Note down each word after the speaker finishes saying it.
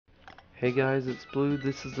Hey guys, it's Blue.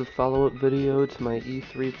 This is a follow-up video to my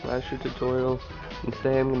E3 flsher tutorial, and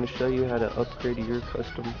today I'm going to show you how to upgrade your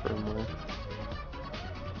custom firmware.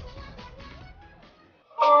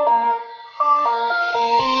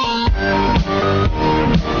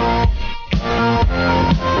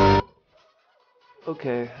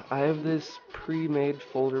 Okay, I have this pre-made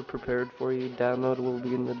folder prepared for you. Download will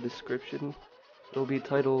be in the description. It'll be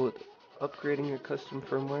titled Upgrading Your Custom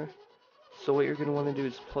Firmware. So what you're going to want to do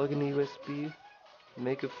is plug in a USB,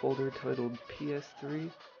 make a folder titled PS3.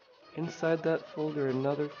 Inside that folder,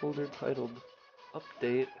 another folder titled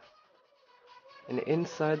Update. And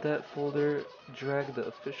inside that folder, drag the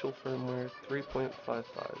official firmware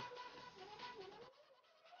 3.55.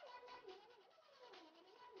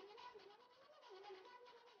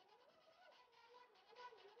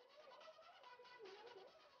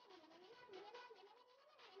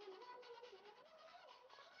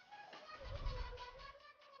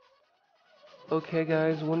 Okay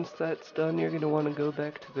guys, once that's done, you're going to want to go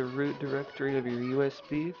back to the root directory of your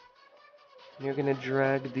USB. And you're going to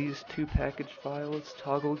drag these two package files,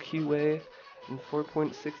 toggle QA and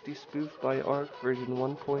 4.60 spoof by ARC version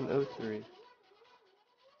 1.03.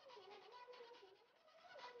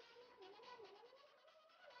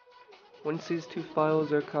 Once these two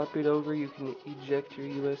files are copied over, you can eject your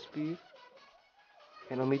USB,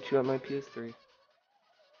 and I'll meet you at my PS3.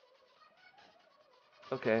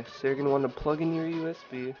 Okay, so you're going to want to plug in your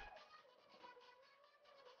USB.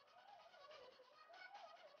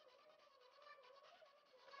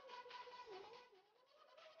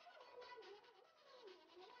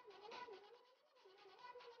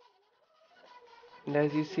 And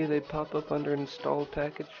as you see, they pop up under install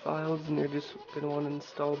package files, and you're just going to want to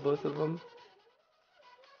install both of them.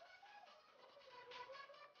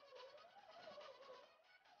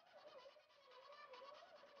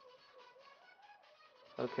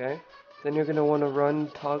 Okay, then you're going to want to run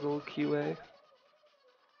toggle QA,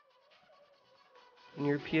 and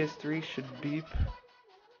your PS3 should beep,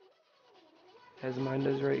 as mine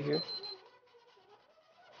does right here.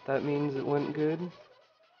 That means it went good.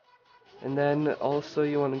 And then also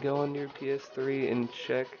you want to go on your PS3 and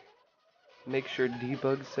check, make sure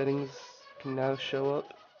debug settings can now show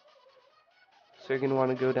up. So you're going to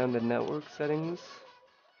want to go down to network settings,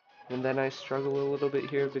 and then I struggle a little bit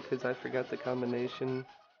here because I forgot the combination,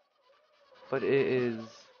 but it is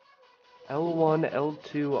L1,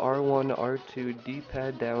 L2, R1, R2,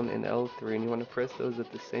 D-pad down, and L3, and you want to press those at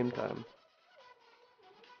the same time.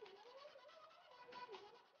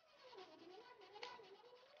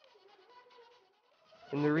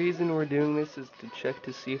 And the reason we're doing this is to check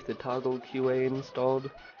to see if the toggle QA installed.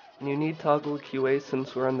 And you need toggle QA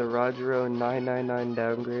since we're on the Rogero 999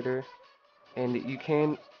 downgrader, and you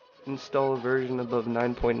can't install a version above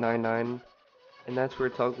 9.99, and that's where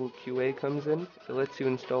toggle QA comes in. It lets you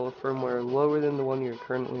install a firmware lower than the one you're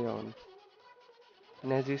currently on.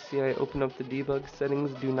 And as you see, I open up the debug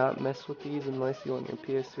settings. Do not mess with these unless you want your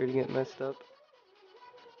PS3 to get messed up.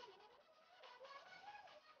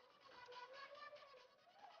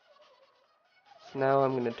 So now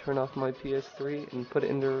I'm going to turn off my PS3 and put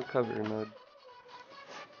it into recovery mode.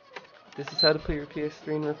 This is how to put your PS3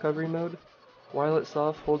 in recovery mode. While it's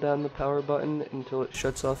off, hold down the power button until it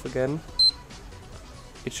shuts off again.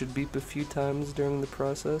 It should beep a few times during the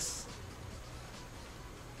process.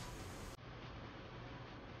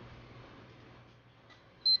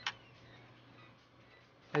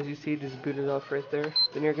 As you see, just boot it off right there.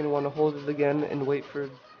 Then you're going to want to hold it again and wait for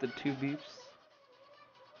the two beeps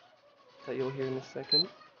that you'll hear in a second.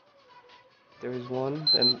 There is one,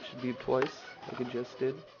 then it should beep twice, like it just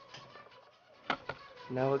did.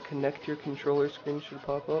 Now a connect your controller screen should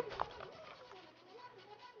pop up.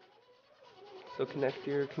 So connect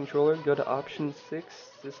your controller, go to option 6,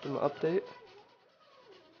 system update.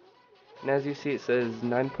 And as you see, it says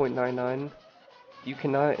 9.99. You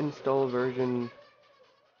cannot install a version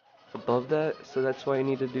above that, so that's why you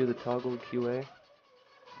need to do the toggle QA,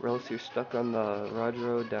 or else you're stuck on the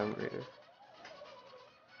Rogero downgrader.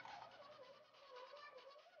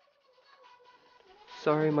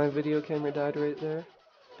 Sorry, my video camera died right there,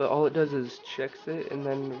 but all it does is checks it, and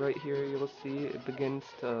then right here you'll see it begins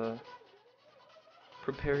to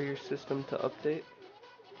prepare your system to update.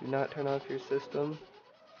 Do not turn off your system.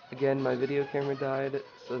 Again, my video camera died,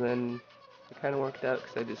 so then it kind of worked out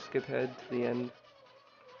because I just skip ahead to the end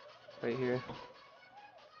right here.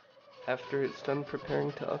 After it's done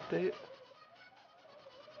preparing to update,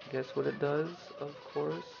 guess what it does? Of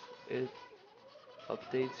course, it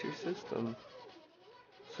updates your system.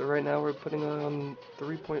 So right now we're putting on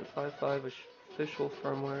 3.55 official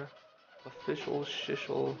firmware, official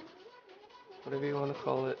shishel, whatever you want to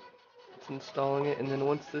call it. It's installing it, and then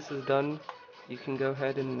once this is done, you can go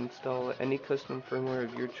ahead and install any custom firmware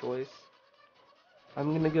of your choice.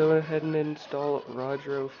 I'm gonna go ahead and install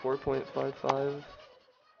Rogero 4.55.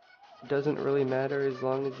 Doesn't really matter as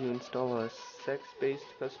long as you install a sex-based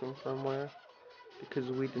custom firmware, because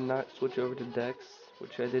we did not switch over to Dex,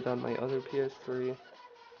 which I did on my other PS3,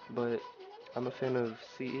 but I'm a fan of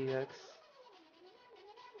CEX.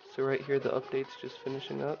 So right here the update's just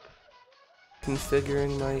finishing up.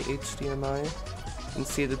 Configuring my HDMI. You can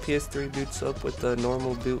see the PS3 boots up with the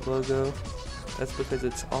normal boot logo. That's because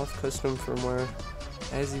it's off custom firmware.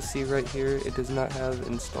 As you see right here, it does not have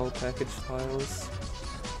install package files.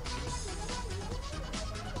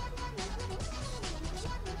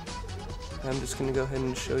 I'm just going to go ahead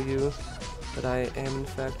and show you that I am in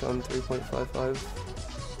fact on 3.55,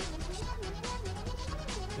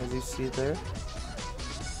 as you see there.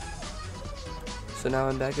 So now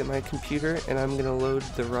I'm back at my computer and I'm going to load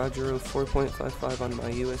the Rogero 4.55 on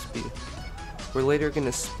my USB. We're later going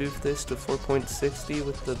to spoof this to 4.60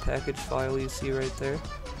 with the package file you see right there,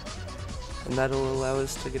 and that'll allow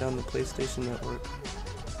us to get on the PlayStation Network.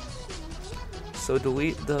 So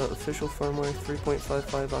delete the official firmware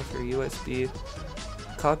 3.55 off your USB,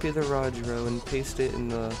 copy the Rogero and paste it in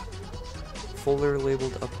the folder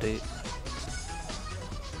labeled update.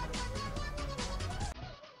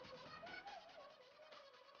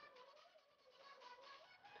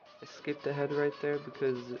 I skipped ahead right there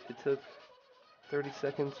because it took 30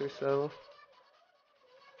 seconds or so.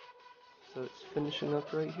 So it's finishing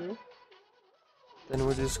up right here. Then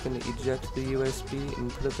we're just going to eject the USB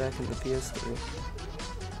and put it back in the PS3.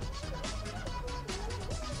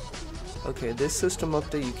 Okay, this system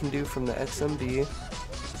update you can do from the XMB.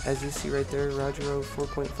 As you see right there, Rogero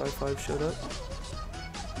 4.55 showed up.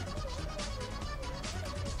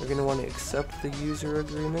 We're going to want to accept the user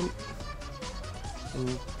agreement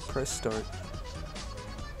and press start.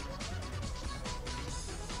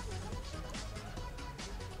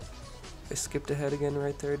 I skipped ahead again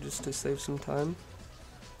right there just to save some time.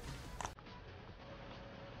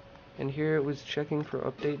 And here it was checking for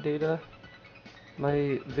update data.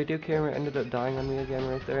 My video camera ended up dying on me again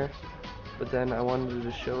right there, but then I wanted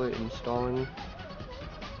to show it installing,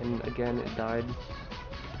 and again it died.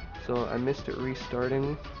 So I missed it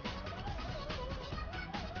restarting.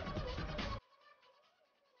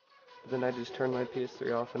 Then I just turned my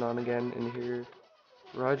PS3 off and on again, and here,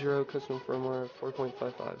 Rogero custom firmware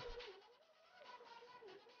 4.55.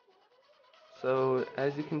 So,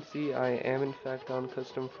 as you can see, I am in fact on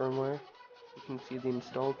custom firmware. You can see the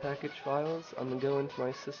installed package files. I'm going to go into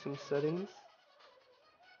my system settings,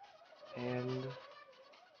 and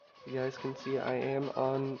you guys can see I am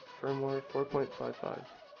on firmware 4.55.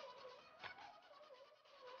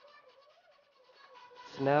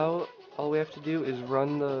 So now, all we have to do is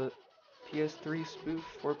run the PS3 spoof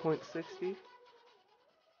 4.60.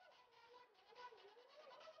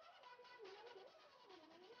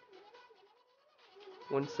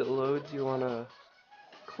 Once it loads, you want to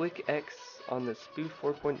click X on the spoof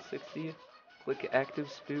 4.60, click active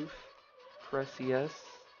spoof, press yes,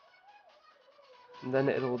 and then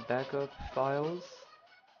it'll back up files,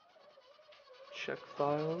 check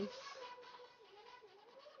files,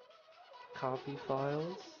 copy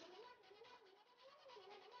files,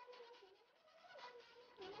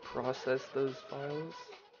 process those files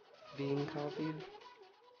being copied,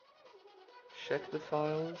 check the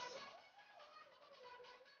files,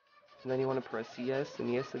 and then you want to press yes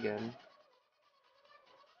and yes again.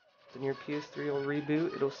 Then your PS3 will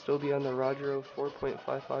reboot. It'll still be on the Rogero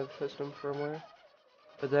 4.55 custom firmware.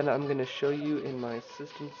 But then I'm going to show you in my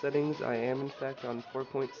system settings I am in fact on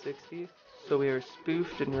 4.60. So we are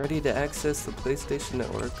spoofed and ready to access the PlayStation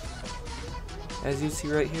Network. As you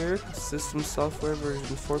see right here, system software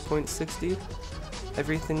version 4.60.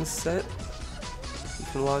 Everything's set. You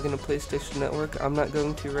can log into PlayStation Network. I'm not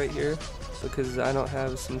going to right here, because I don't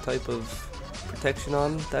have some type of protection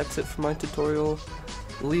on. That's it for my tutorial.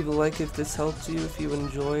 Leave a like if this helped you, if you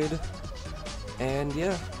enjoyed. And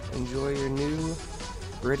yeah, enjoy your new,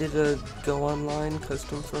 ready to go online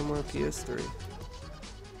custom firmware PS3.